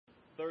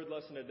third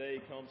lesson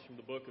today comes from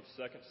the book of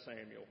 2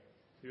 Samuel.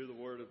 Hear the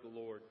word of the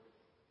Lord.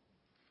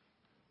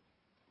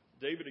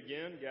 David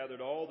again gathered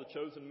all the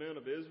chosen men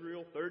of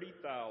Israel,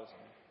 30,000.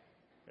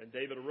 And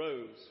David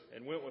arose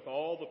and went with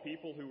all the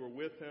people who were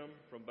with him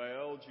from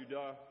Baal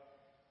Judah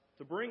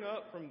to bring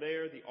up from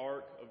there the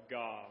ark of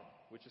God,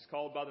 which is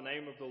called by the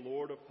name of the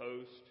Lord of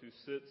hosts, who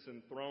sits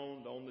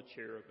enthroned on the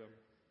cherubim.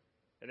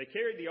 And they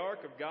carried the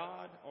ark of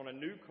God on a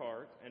new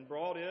cart and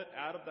brought it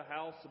out of the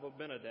house of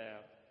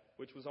Abinadab,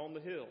 which was on the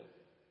hill.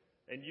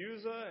 And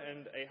Uzzah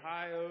and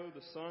Ahio,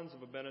 the sons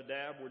of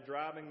Abinadab, were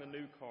driving the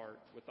new cart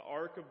with the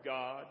ark of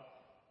God,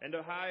 and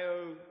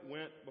Ahio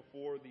went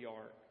before the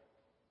ark.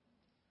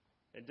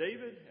 And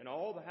David and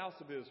all the house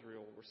of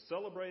Israel were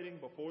celebrating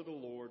before the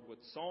Lord with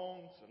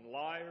songs and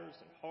lyres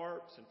and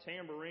harps and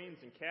tambourines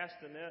and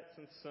castanets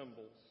and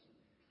cymbals.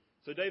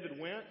 So David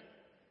went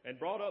and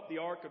brought up the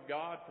ark of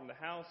God from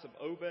the house of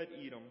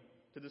Obed-Edom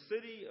to the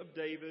city of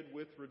David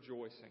with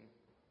rejoicing.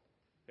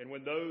 And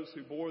when those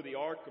who bore the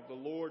ark of the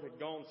Lord had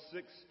gone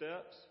 6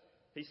 steps,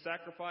 he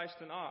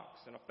sacrificed an ox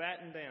and a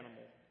fattened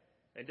animal.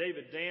 And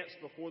David danced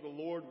before the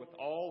Lord with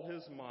all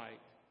his might.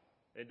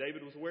 And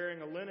David was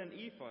wearing a linen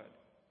ephod.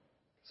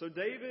 So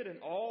David and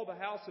all the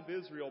house of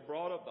Israel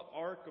brought up the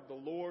ark of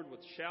the Lord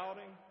with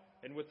shouting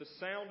and with the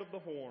sound of the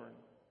horn.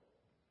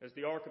 As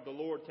the ark of the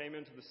Lord came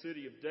into the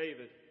city of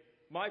David,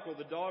 Michal,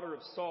 the daughter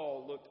of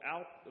Saul, looked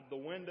out of the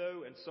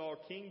window and saw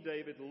King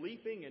David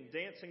leaping and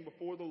dancing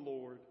before the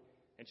Lord,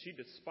 and she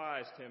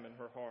despised him in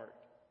her heart.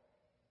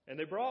 And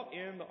they brought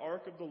in the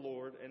ark of the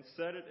Lord and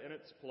set it in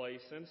its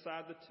place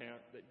inside the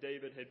tent that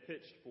David had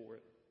pitched for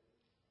it.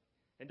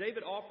 And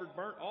David offered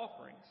burnt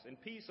offerings and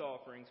peace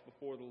offerings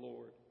before the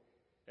Lord.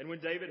 And when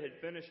David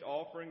had finished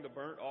offering the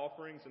burnt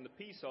offerings and the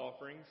peace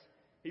offerings,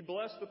 he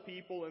blessed the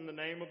people in the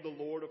name of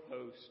the Lord of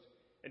hosts,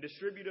 and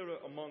distributed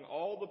among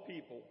all the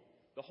people,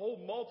 the whole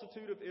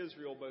multitude of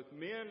Israel, both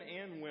men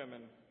and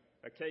women,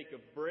 a cake of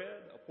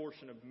bread, a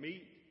portion of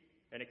meat,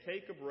 and a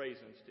cake of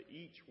raisins to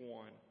each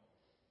one.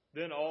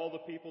 Then all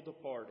the people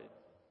departed,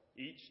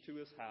 each to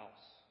his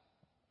house.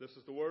 This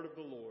is the word of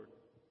the Lord.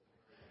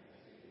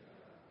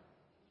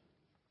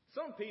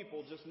 Some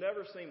people just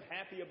never seem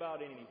happy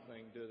about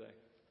anything, do they?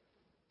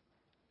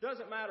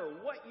 Doesn't matter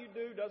what you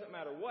do, doesn't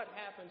matter what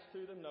happens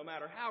to them, no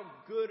matter how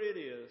good it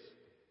is,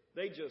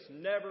 they just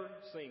never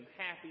seem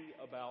happy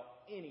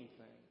about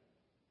anything.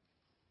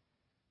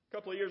 A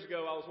couple of years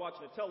ago, I was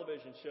watching a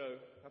television show.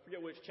 I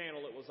forget which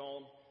channel it was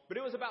on, but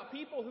it was about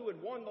people who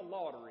had won the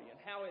lottery and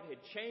how it had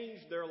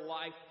changed their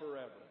life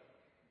forever.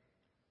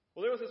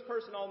 Well, there was this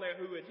person on there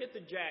who had hit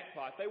the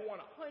jackpot. They won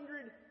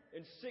 $160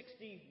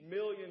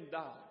 million.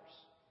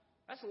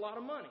 That's a lot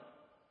of money.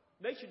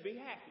 They should be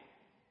happy.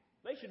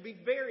 They should be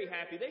very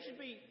happy. They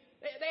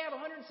have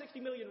 160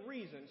 million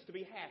reasons to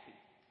be happy.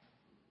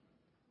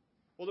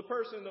 Well, the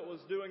person that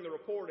was doing the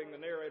reporting,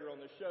 the narrator on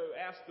the show,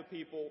 asked the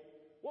people,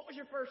 what was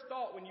your first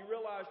thought when you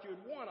realized you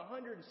had won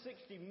 $160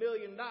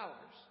 million?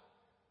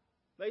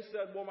 They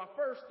said, well, my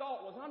first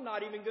thought was, I'm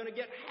not even going to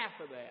get half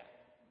of that.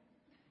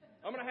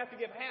 I'm going to have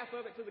to give half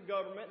of it to the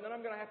government, and then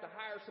I'm going to have to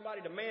hire somebody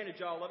to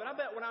manage all of it. I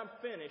bet when I'm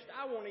finished,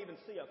 I won't even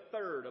see a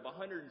third of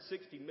 $160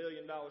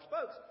 million.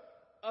 Folks,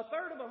 a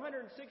third of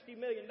 $160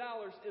 million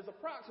is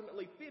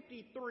approximately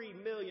 $53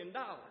 million.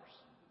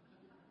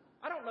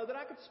 I don't know that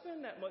I could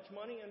spend that much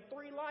money in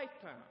 3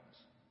 lifetimes.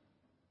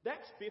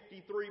 That's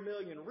 53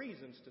 million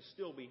reasons to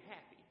still be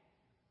happy.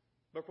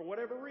 But for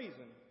whatever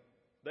reason,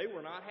 they were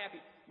not happy.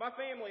 My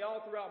family,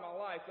 all throughout my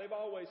life, they've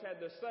always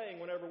had this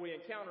saying whenever we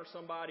encounter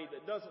somebody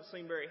that doesn't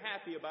seem very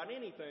happy about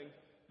anything,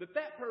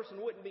 that person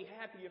wouldn't be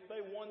happy if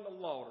they won the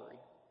lottery.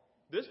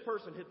 This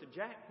person hit the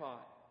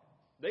jackpot.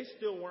 They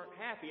still weren't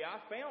happy. I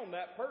found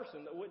that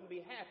person that wouldn't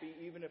be happy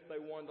even if they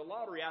won the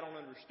lottery. I don't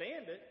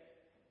understand it,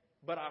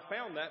 but I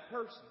found that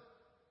person.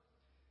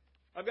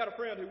 I've got a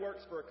friend who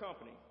works for a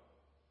company,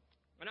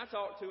 and I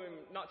talked to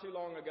him not too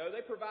long ago.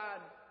 They provide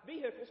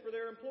vehicles for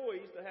their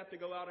employees that have to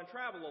go out and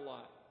travel a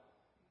lot.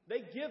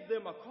 They give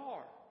them a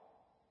car.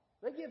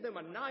 They give them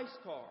a nice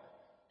car.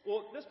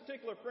 Well, this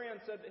particular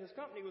friend said that his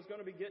company was going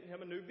to be getting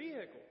him a new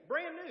vehicle,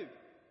 brand new.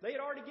 They had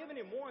already given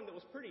him one that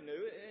was pretty new,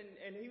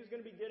 and he was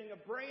going to be getting a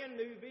brand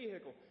new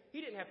vehicle.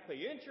 He didn't have to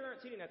pay insurance.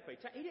 He didn't have to pay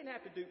tax. He didn't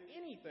have to do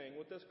anything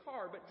with this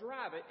car but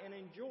drive it and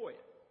enjoy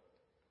it.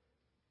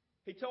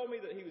 He told me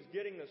that he was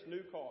getting this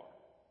new car,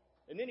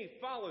 and then he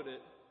followed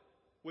it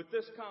with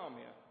this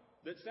comment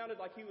that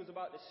sounded like he was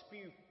about to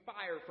spew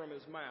fire from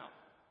his mouth.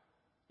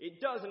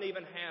 It doesn't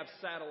even have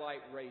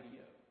satellite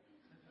radio.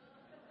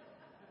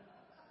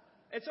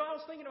 And so I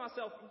was thinking to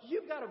myself,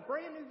 you've got a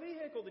brand new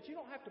vehicle that you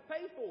don't have to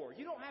pay for.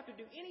 You don't have to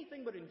do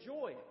anything but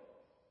enjoy it.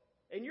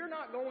 And you're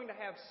not going to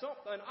have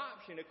an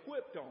option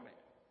equipped on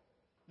it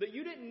that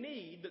you didn't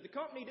need, that the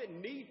company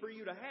didn't need for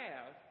you to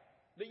have,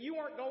 that you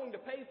weren't going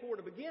to pay for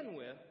to begin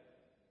with,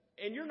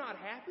 and you're not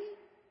happy?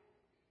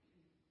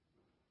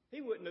 He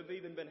wouldn't have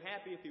even been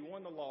happy if he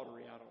won the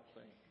lottery, I don't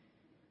think.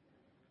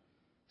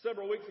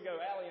 Several weeks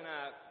ago, Allie and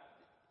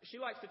she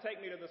likes to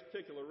take me to this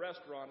particular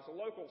restaurant. It's a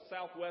local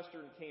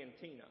Southwestern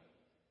cantina.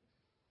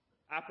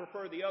 I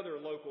prefer the other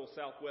local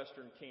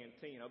Southwestern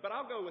cantina. But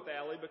I'll go with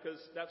Allie because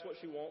that's what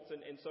she wants,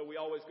 and so we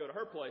always go to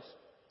her place.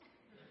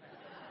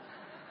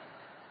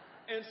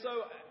 And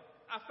so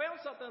I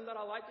found something that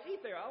I like to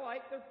eat there. I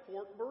like their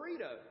pork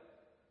burrito.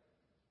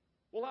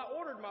 Well, I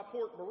ordered my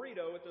pork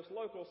burrito at this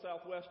local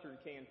Southwestern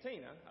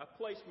cantina. I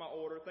placed my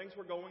order. Things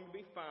were going to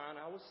be fine.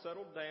 I was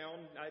settled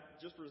down. I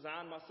just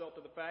resigned myself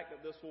to the fact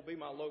that this will be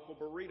my local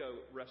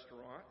burrito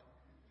restaurant.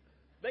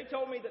 They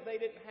told me that they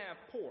didn't have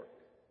pork.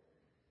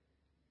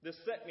 This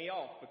set me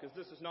off because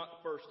this is not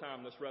the first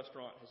time this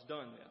restaurant has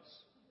done this.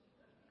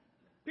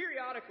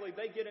 Periodically,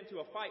 they get into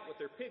a fight with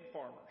their pig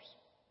farmers.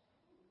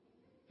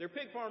 Their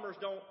pig farmers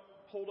don't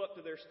hold up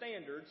to their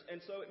standards, and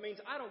so it means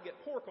I don't get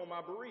pork on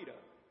my burrito.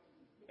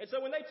 And so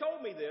when they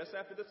told me this,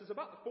 after this is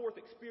about the fourth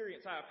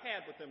experience I've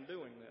had with them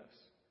doing this,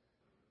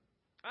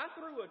 I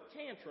threw a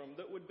tantrum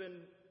that would have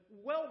been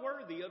well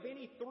worthy of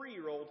any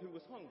 3-year-old who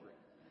was hungry.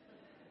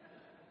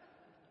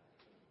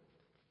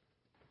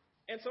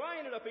 And so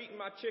I ended up eating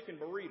my chicken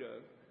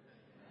burrito.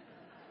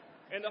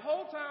 And the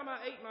whole time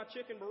I ate my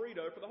chicken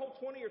burrito, for the whole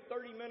 20 or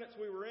 30 minutes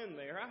we were in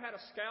there, I had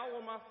a scowl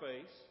on my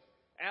face.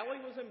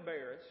 Allie was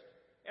embarrassed.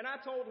 And I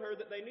told her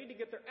that they need to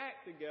get their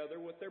act together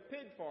with their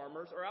pig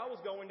farmers, or I was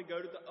going to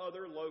go to the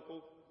other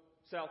local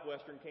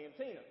Southwestern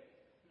cantina.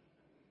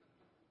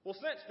 Well,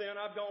 since then,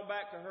 I've gone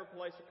back to her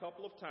place a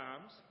couple of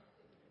times,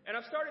 and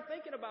I've started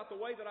thinking about the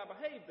way that I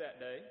behaved that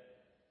day.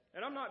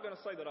 And I'm not going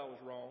to say that I was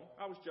wrong.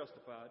 I was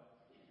justified.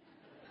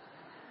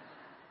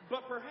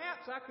 But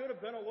perhaps I could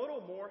have been a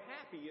little more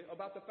happy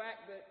about the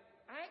fact that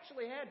I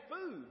actually had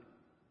food.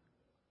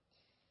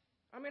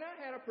 I mean, I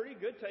had a pretty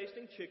good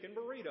tasting chicken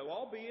burrito,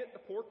 albeit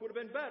the pork would have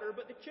been better,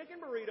 but the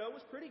chicken burrito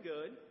was pretty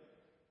good.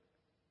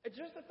 It's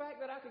just the fact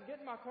that I could get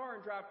in my car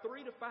and drive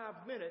 3 to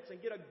 5 minutes and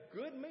get a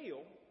good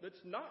meal that's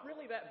not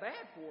really that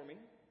bad for me.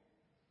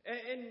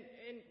 And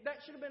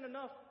that should have been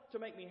enough to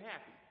make me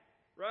happy,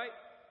 right?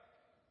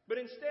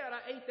 But instead,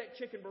 I ate that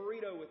chicken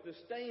burrito with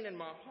disdain in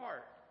my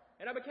heart.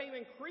 And I became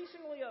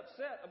increasingly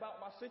upset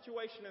about my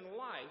situation in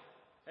life,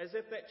 as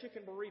if that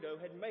chicken burrito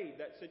had made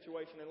that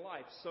situation in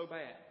life so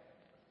bad.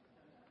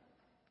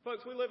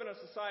 Folks, we live in a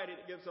society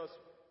that gives us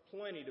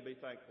plenty to be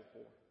thankful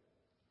for.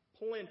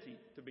 Plenty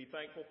to be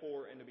thankful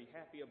for and to be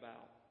happy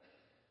about.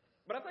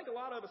 But I think a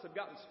lot of us have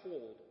gotten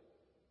spoiled.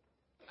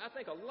 I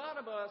think a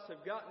lot of us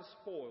have gotten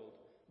spoiled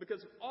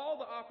because of all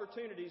the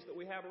opportunities that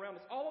we have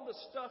around us, all of the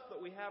stuff that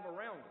we have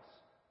around us.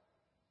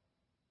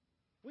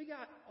 We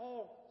got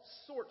all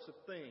sorts of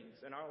things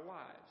in our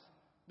lives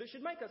that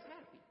should make us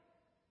happy.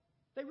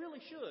 They really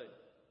should.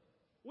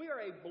 We are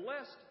a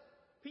blessed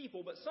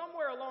people, but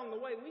somewhere along the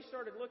way, we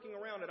started looking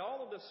around at all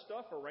of this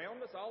stuff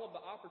around us, all of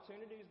the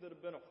opportunities that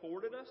have been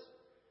afforded us,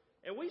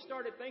 and we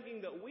started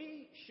thinking that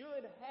we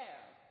should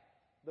have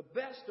the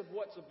best of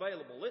what's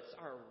available. It's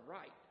our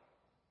right.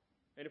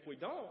 And if we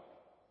don't,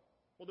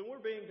 well, then we're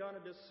being done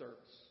a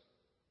disservice.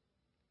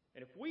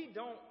 And if we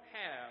don't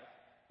have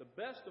the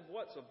best of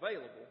what's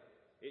available,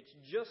 it's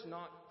just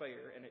not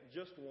fair, and it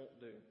just won't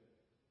do.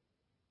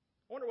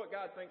 I wonder what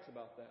God thinks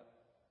about that.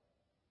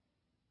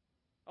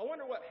 I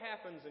wonder what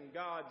happens in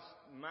God's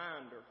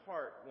mind or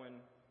heart when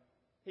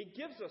He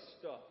gives us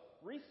stuff,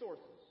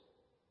 resources,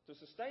 to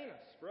sustain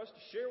us, for us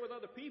to share with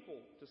other people,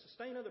 to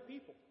sustain other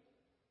people.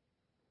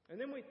 And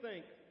then we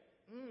think,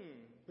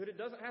 but it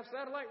doesn't have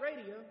satellite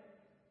radio.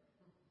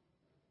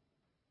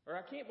 Or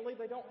I can't believe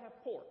they don't have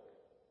pork.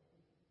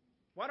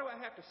 Why do I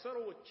have to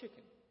settle with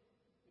chicken?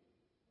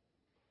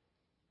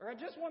 Or I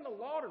just won the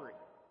lottery.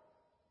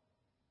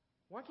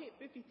 Why can't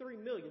 53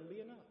 million be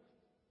enough?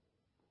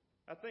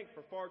 I think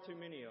for far too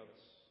many of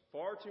us,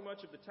 far too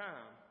much of the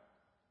time,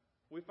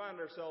 we find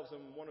ourselves in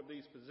one of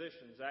these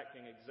positions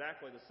acting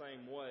exactly the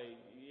same way,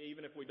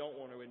 even if we don't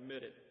want to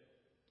admit it.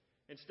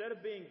 Instead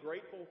of being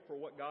grateful for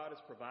what God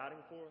is providing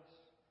for us,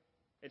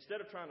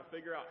 instead of trying to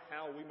figure out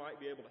how we might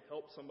be able to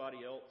help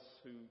somebody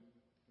else who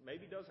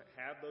maybe doesn't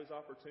have those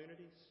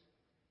opportunities,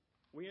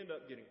 we end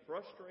up getting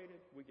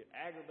frustrated, we get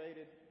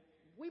aggravated,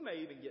 we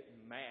may even get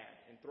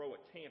mad and throw a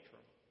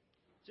tantrum.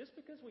 Just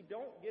because we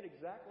don't get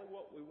exactly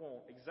what we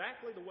want,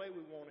 exactly the way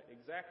we want it,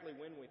 exactly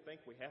when we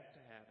think we have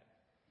to have it.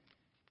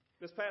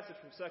 This passage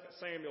from 2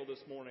 Samuel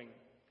this morning,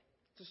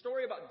 it's a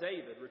story about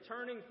David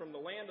returning from the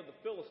land of the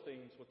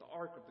Philistines with the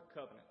Ark of the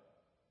Covenant.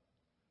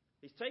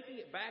 He's taking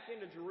it back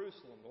into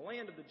Jerusalem, the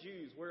land of the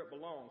Jews, where it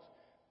belongs.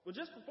 Well,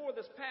 just before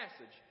this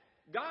passage,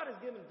 God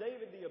has given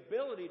David the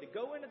ability to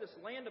go into this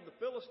land of the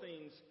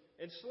Philistines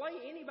and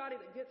slay anybody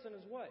that gets in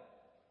his way.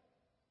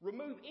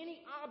 Remove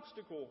any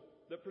obstacle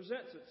that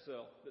presents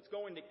itself that's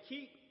going to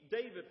keep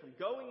David from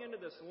going into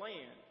this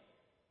land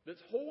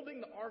that's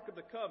holding the Ark of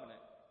the Covenant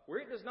where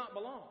it does not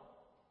belong.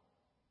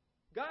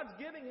 God's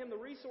giving him the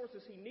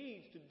resources he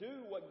needs to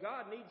do what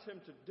God needs him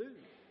to do.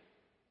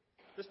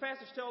 This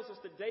passage tells us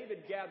that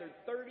David gathered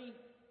 30,000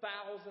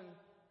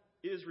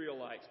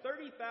 Israelites,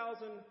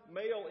 30,000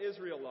 male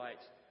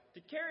Israelites,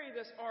 to carry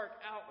this ark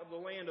out of the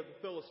land of the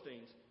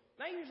Philistines.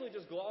 And I usually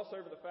just gloss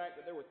over the fact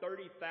that there were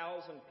 30,000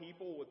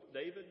 people with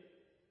David.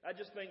 I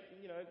just think,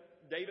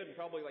 David and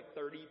probably like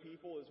 30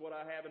 people is what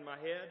I have in my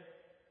head.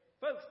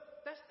 Folks,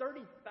 that's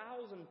 30,000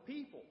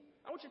 people.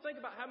 I want you to think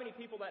about how many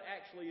people that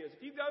actually is.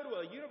 If you go to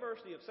a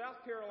University of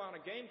South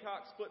Carolina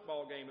Gamecocks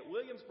football game at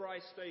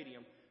Williams-Brice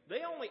Stadium,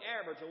 they only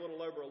average a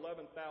little over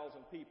 11,000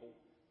 people.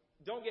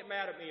 Don't get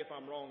mad at me if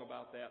I'm wrong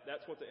about that.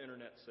 That's what the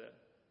internet said.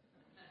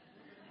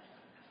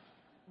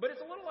 But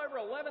it's a little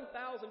over 11,000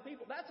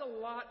 people. That's a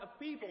lot of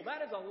people.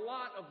 That is a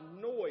lot of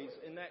noise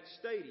in that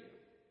stadium.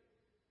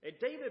 And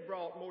David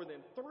brought more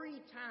than 3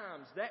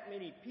 times that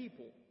many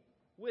people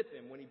with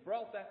him when he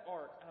brought that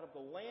ark out of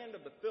the land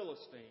of the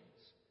Philistines.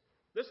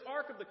 This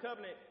Ark of the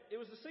Covenant, it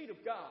was the seat of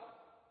God.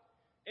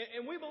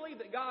 And we believe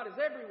that God is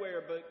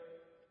everywhere, but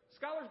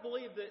scholars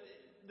believe that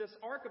this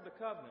Ark of the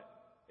Covenant,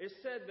 it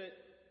said that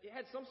it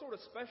had some sort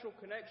of special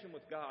connection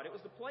with God. It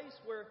was the place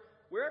where,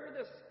 wherever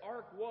this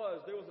ark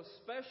was, there was a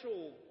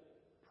special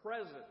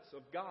presence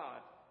of God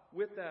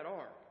with that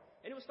ark.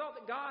 And it was thought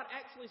that God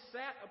actually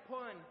sat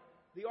upon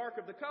the Ark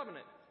of the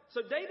Covenant.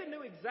 So David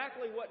knew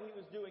exactly what he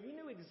was doing. He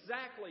knew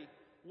exactly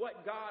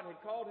what God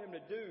had called him to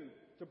do,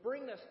 to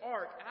bring this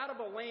ark out of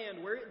a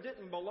land where it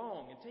didn't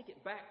belong and take it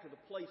back to the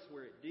place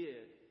where it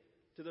did,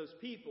 to those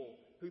people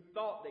who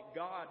thought that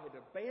God had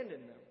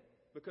abandoned them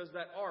because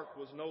that ark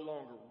was no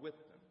longer with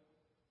them.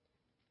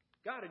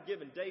 God had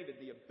given David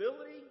the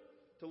ability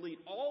to lead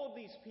all of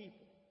these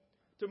people,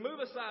 to move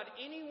aside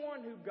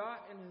anyone who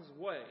got in his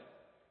way,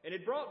 and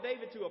it brought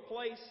David to a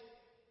place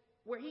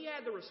where he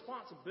had the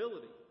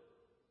responsibility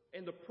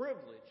and the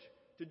privilege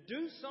to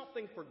do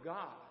something for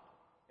God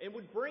and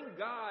would bring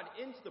God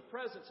into the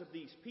presence of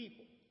these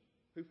people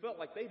who felt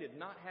like they did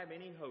not have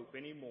any hope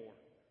anymore.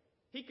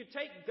 He could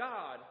take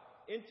God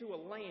into a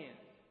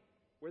land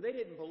where they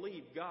didn't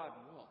believe God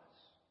was.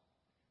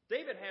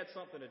 David had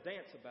something to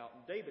dance about,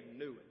 and David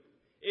knew it.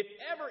 If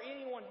ever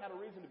anyone had a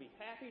reason to be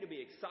happy, to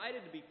be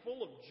excited, to be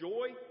full of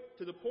joy,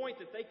 to the point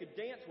that they could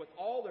dance with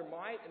all their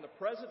might in the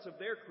presence of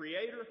their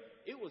Creator,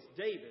 it was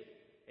David.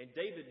 And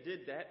David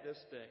did that this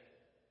day.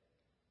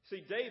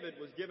 See,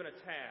 David was given a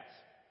task,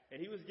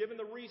 and he was given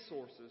the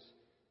resources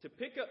to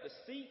pick up the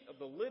seat of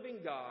the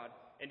living God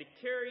and to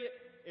carry it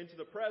into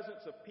the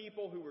presence of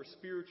people who were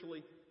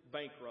spiritually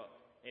bankrupt.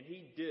 And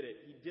he did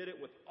it. He did it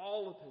with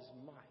all of his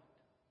might.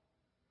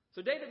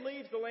 So David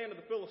leaves the land of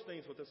the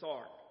Philistines with this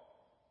ark.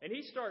 And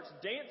he starts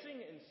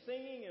dancing and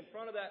singing in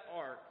front of that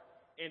ark,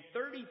 and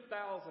 30,000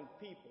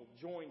 people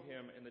joined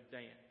him in the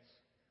dance.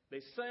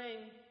 They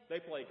sang, they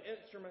played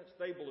instruments,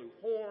 they blew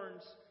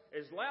horns.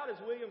 As loud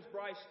as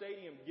Williams-Brice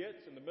Stadium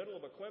gets in the middle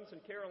of a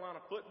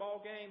Clemson-Carolina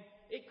football game,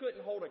 it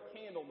couldn't hold a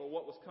candle to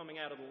what was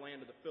coming out of the land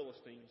of the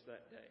Philistines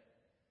that day.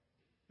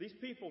 These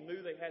people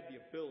knew they had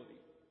the ability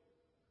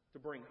to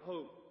bring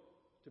hope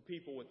to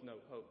people with no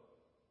hope.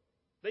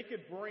 They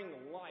could bring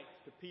life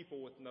to people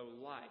with no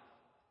life.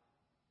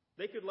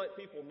 They could let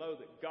people know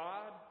that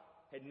God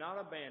had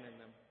not abandoned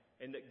them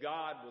and that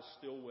God was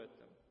still with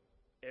them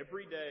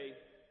every day,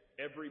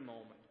 every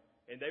moment.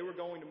 And they were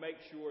going to make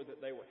sure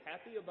that they were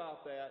happy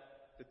about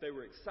that they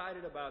were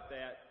excited about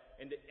that,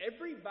 and that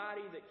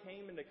everybody that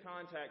came into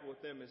contact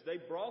with them as they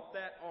brought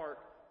that ark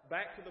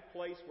back to the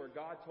place where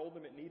God told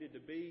them it needed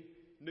to be,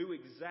 knew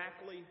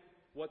exactly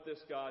what this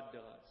God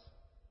does.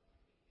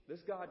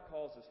 This God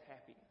causes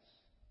happiness.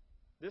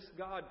 This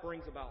God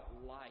brings about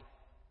life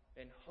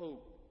and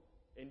hope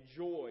and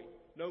joy,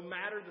 no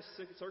matter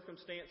the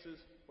circumstances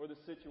or the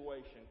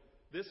situation.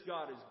 This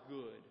God is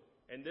good,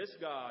 and this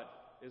God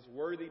is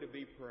worthy to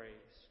be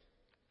praised.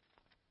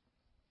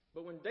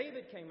 But when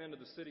David came into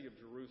the city of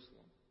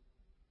Jerusalem,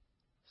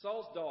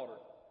 Saul's daughter,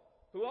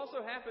 who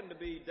also happened to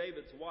be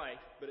David's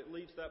wife, but it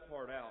leaves that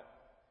part out,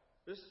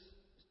 this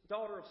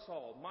daughter of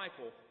Saul,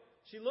 Michal,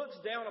 she looks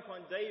down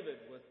upon David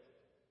with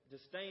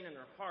disdain in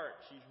her heart.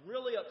 She's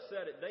really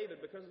upset at David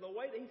because of the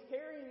way that he's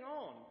carrying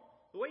on.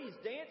 The way he's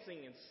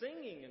dancing and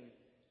singing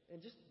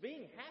and just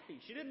being happy.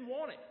 She didn't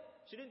want it.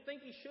 She didn't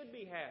think he should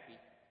be happy.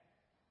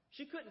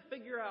 She couldn't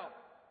figure out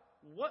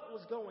what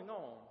was going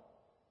on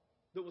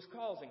that was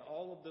causing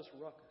all of this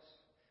ruckus.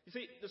 You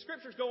see, the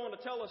scriptures go on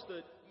to tell us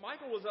that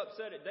Michal was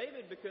upset at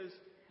David because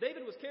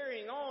David was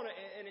carrying on,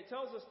 and it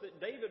tells us that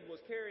David was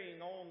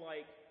carrying on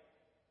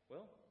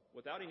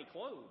without any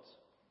clothes.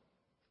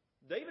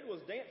 David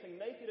was dancing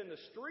naked in the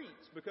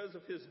streets because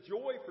of his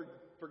joy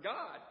for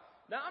God.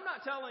 Now, I'm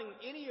not telling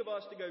any of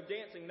us to go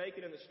dancing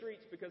naked in the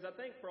streets because I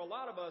think for a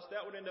lot of us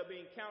that would end up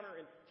being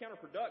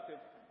counterproductive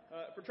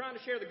for trying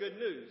to share the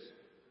good news.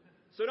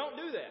 So don't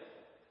do that.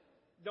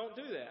 Don't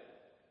do that.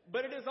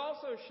 But it is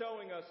also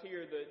showing us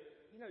here that,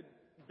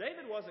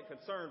 David wasn't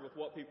concerned with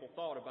what people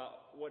thought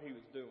about what he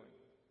was doing.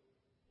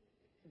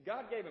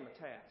 God gave him a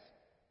task.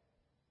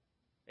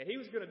 And he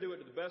was going to do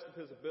it to the best of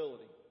his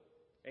ability.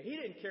 And he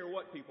didn't care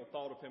what people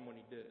thought of him when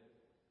he did it.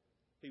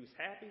 He was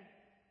happy.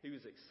 He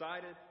was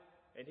excited.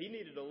 And he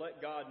needed to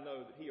let God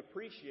know that he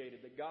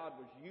appreciated that God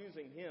was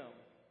using him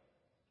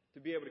to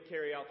be able to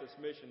carry out this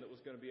mission that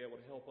was going to be able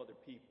to help other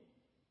people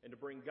and to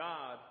bring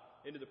God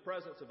into the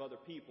presence of other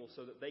people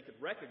so that they could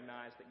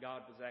recognize that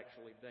God was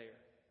actually there.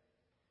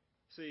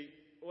 See,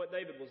 what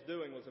David was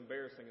doing was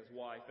embarrassing his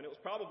wife, and it was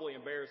probably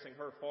embarrassing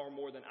her far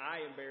more than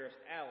I embarrassed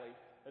Allie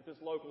at this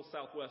local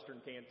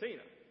southwestern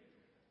cantina.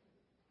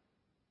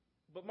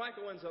 But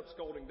Michal ends up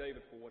scolding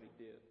David for what he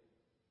did.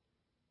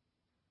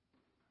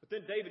 But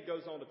then David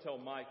goes on to tell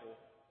Michal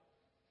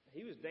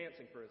he was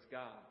dancing for his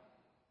God.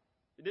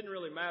 It didn't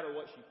really matter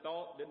what she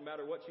thought, it didn't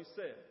matter what she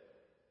said.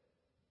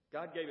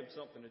 God gave him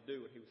something to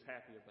do, and he was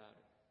happy about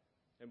it.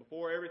 And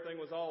before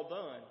everything was all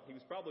done, he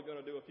was probably going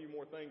to do a few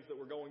more things that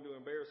were going to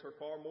embarrass her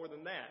far more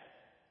than that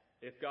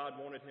if God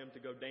wanted him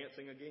to go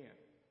dancing again.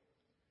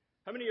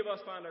 How many of us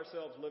find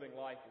ourselves living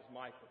life as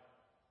Michal?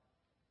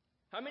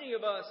 How many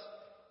of us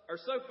are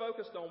so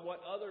focused on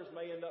what others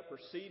may end up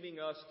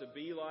perceiving us to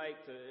be like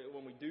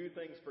when we do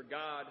things for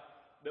God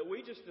that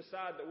we just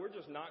decide that we're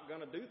just not going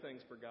to do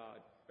things for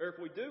God? Or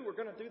if we do, we're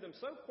going to do them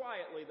so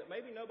quietly that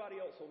maybe nobody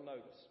else will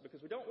notice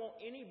because we don't want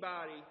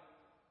anybody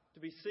to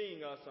be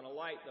seeing us in a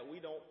light that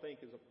we don't think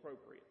is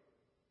appropriate.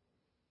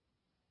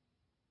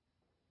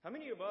 How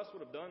many of us would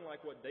have done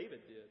like what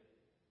David did?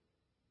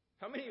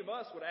 How many of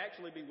us would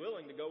actually be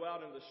willing to go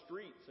out in the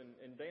streets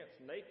and dance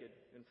naked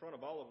in front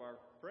of all of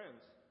our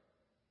friends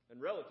and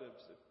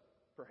relatives if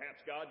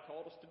perhaps God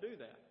called us to do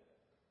that?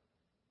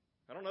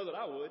 I don't know that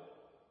I would.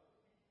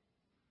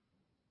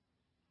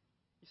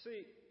 You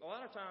see, a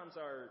lot of times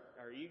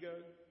our ego,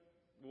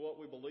 what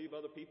we believe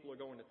other people are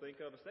going to think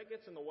of us, that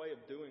gets in the way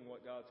of doing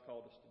what God's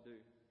called us to do.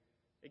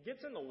 It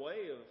gets in the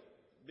way of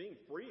being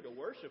free to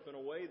worship in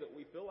a way that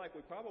we feel like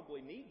we probably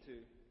need to.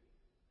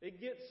 It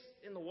gets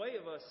in the way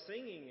of us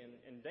singing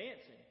and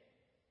dancing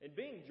and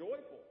being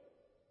joyful.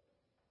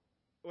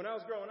 When I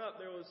was growing up,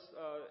 there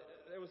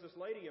was this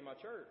lady in my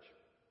church,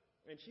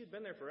 and she had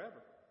been there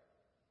forever.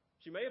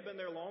 She may have been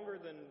there longer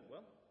than,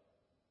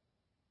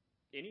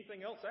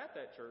 anything else at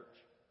that church.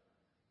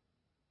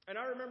 And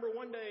I remember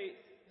one day,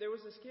 there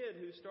was this kid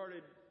who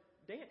started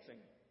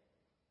dancing.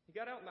 He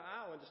got out in the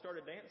aisle and just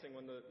started dancing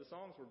when the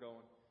songs were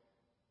going.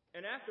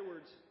 And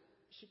afterwards,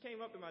 she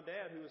came up to my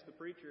dad, who was the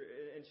preacher,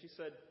 and she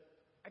said,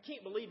 "I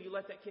can't believe you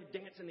let that kid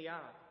dance in the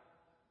aisle.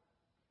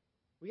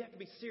 We have to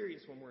be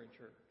serious when we're in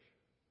church."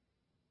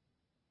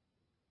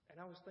 And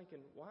I was thinking,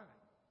 why?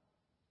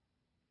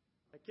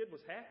 That kid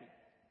was happy.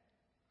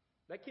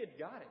 That kid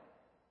got it.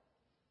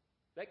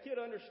 That kid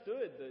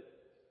understood that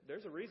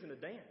there's a reason to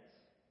dance.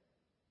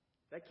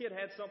 That kid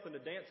had something to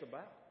dance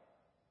about.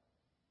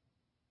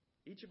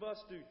 Each of us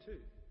do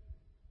too.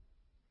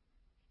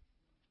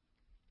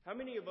 How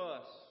many of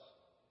us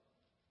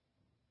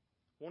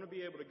want to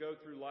be able to go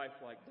through life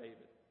like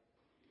David,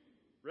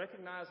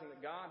 recognizing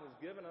that God has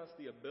given us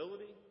the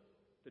ability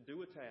to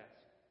do a task,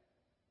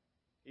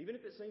 even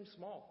if it seems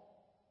small,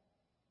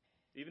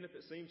 even if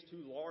it seems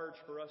too large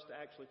for us to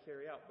actually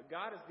carry out? But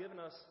God has given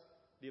us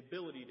the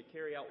ability to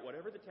carry out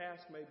whatever the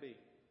task may be.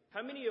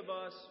 How many of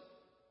us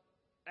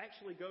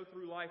actually go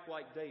through life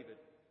like David,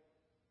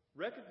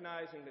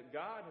 recognizing that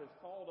God has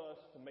called us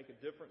to make a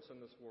difference in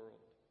this world?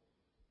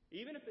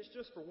 Even if it's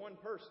just for one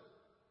person,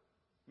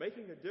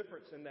 making a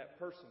difference in that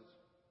person's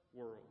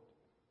world.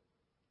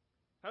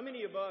 How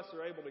many of us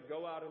are able to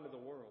go out into the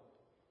world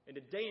and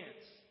to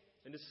dance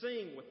and to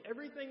sing with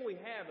everything we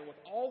have and with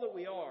all that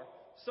we are,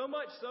 so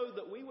much so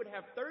that we would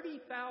have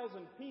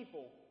 30,000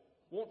 people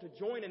want to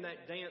join in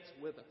that dance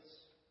with us?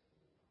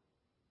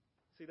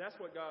 See, that's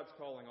what God's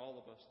calling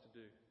all of us to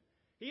do.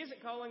 He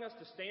isn't calling us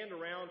to stand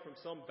around from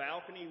some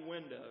balcony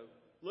window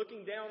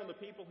looking down on the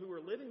people who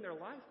are living their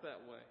life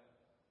that way.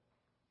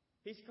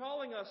 He's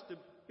calling us to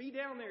be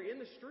down there in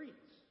the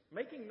streets,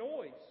 making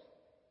noise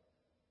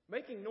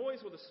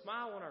with a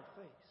smile on our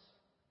face,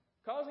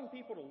 causing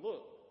people to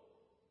look,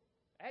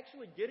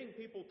 actually getting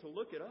people to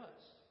look at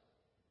us,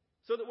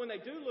 so that when they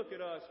do look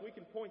at us, we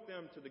can point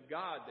them to the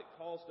God that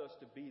caused us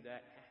to be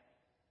that happy.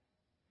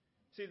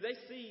 See, they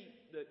see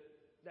that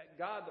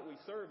God that we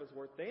serve is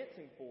worth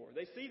dancing for.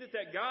 They see that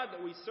God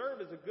that we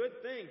serve is a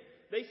good thing.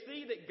 They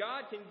see that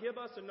God can give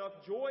us enough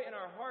joy in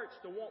our hearts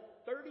to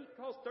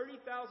cause 30,000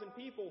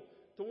 people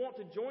to want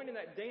to join in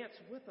that dance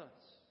with us.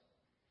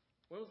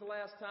 When was the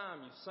last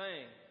time you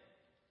sang?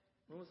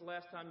 When was the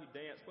last time you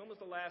danced? When was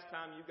the last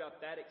time you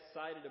got that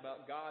excited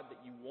about God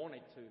that you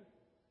wanted to?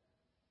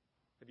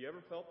 Have you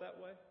ever felt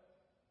that way?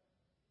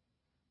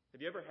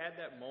 Have you ever had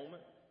that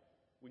moment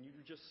when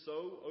you're just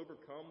so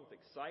overcome with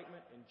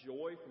excitement and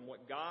joy from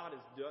what God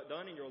has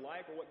done in your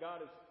life, or what God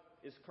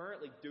is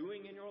currently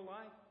doing in your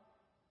life,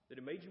 that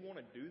it made you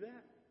want to do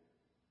that?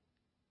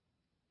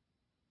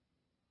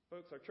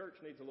 Folks, our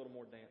church needs a little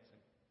more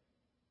dancing.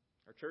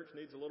 Our church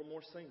needs a little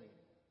more singing.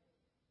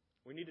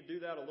 We need to do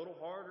that a little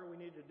harder. We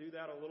need to do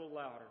that a little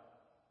louder.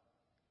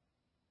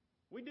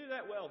 We do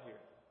that well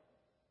here.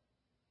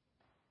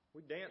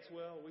 We dance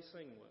well. We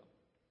sing well.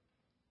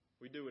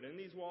 We do it in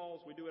these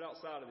walls. We do it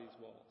outside of these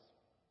walls.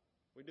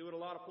 We do it a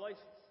lot of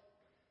places.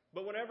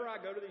 But whenever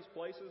I go to these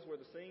places where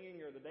the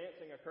singing or the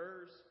dancing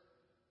occurs,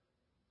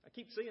 I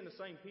keep seeing the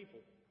same people.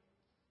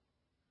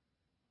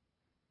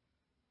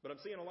 But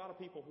I'm seeing a lot of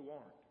people who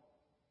aren't.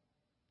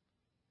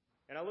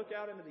 And I look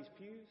out into these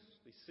pews,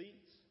 these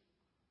seats,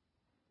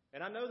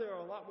 and I know there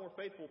are a lot more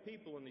faithful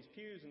people in these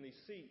pews and these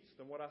seats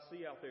than what I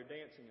see out there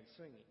dancing and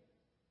singing.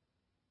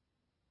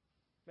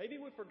 Maybe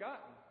we've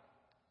forgotten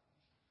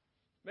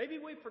Maybe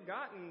we've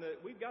forgotten that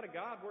we've got a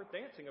God worth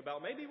dancing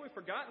about. Maybe we've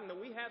forgotten that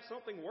we have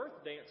something worth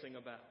dancing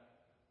about.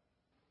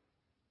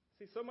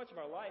 See, so much of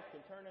our life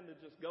can turn into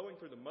just going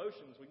through the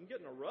motions. We can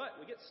get in a rut.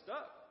 We get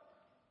stuck.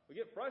 We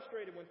get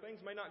frustrated when things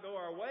may not go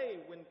our way,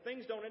 when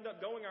things don't end up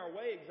going our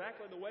way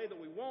exactly the way that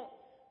we want.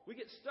 We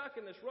get stuck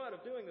in this rut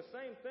of doing the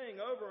same thing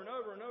over and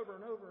over and over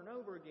and over and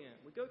over again.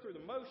 We go through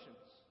the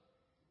motions.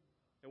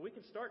 And we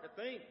can start to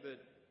think that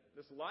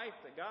this life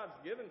that God's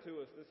given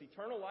to us, this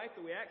eternal life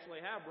that we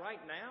actually have right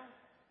now,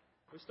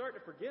 we start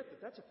to forget that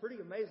that's a pretty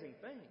amazing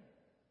thing.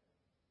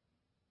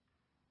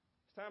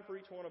 It's time for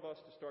each one of us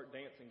to start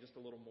dancing just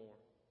a little more.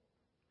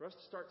 For us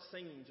to start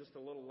singing just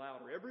a little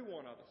louder. Every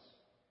one of us.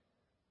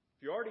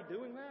 If you're already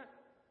doing that,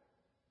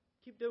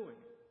 keep doing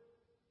it.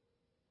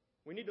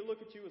 We need to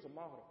look at you as a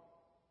model.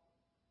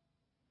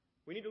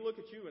 We need to look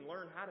at you and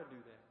learn how to do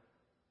that.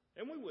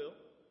 And we will.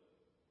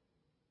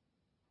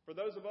 For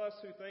those of us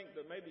who think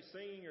that maybe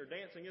singing or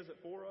dancing isn't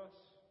for us,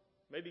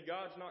 maybe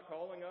God's not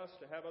calling us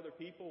to have other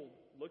people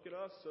look at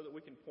us so that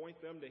we can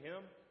point them to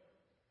Him,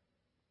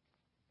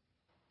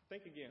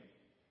 think again.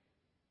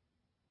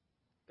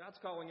 God's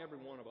calling every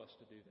one of us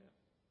to do that.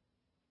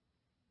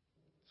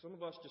 Some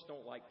of us just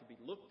don't like to be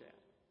looked at.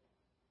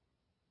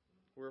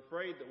 We're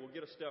afraid that we'll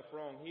get a step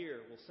wrong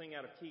here, we'll sing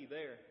out of key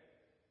there.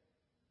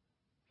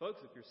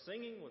 Folks, if you're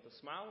singing with a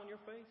smile on your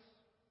face,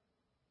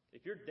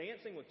 if you're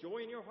dancing with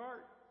joy in your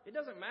heart, it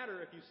doesn't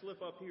matter if you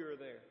slip up here or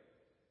there.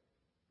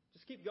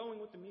 Just keep going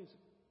with the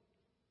music.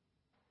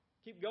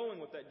 Keep going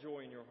with that joy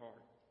in your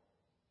heart.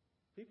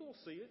 People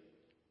will see it.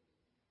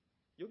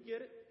 You'll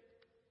get it.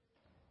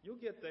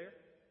 You'll get there.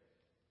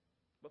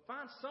 But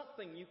find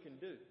something you can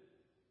do.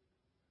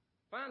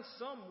 Find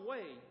some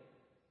way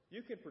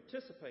you can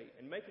participate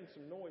in making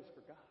some noise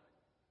for God.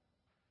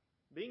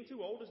 Being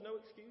too old is no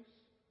excuse.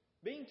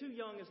 Being too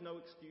young is no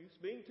excuse.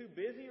 Being too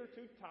busy or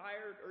too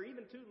tired or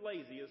even too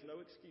lazy is no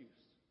excuse.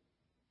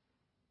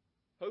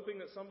 Hoping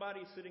that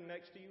somebody sitting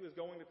next to you is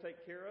going to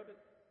take care of it,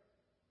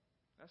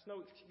 that's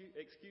no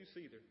excuse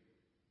either.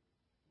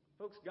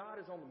 Folks, God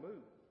is on the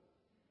move.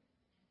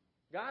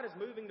 God is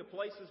moving to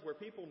places where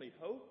people need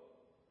hope.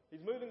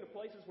 He's moving to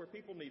places where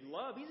people need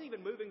love. He's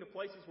even moving to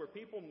places where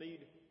people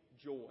need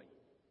joy.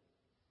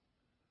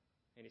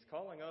 And He's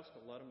calling us to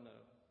let them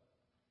know.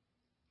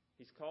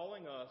 He's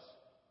calling us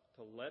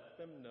to let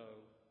them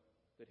know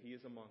that He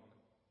is among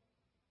them,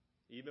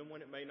 even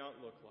when it may not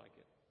look like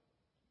it.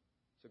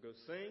 So go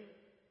sing,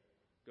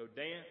 go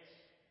dance,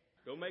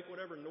 go make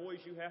whatever noise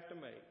you have to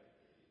make.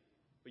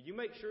 But you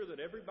make sure that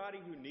everybody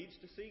who needs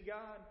to see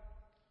God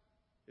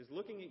is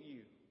looking at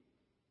you.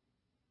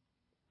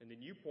 And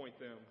then you point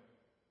them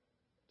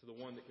to the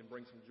one that can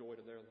bring some joy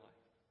to their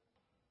life.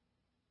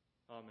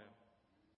 Amen.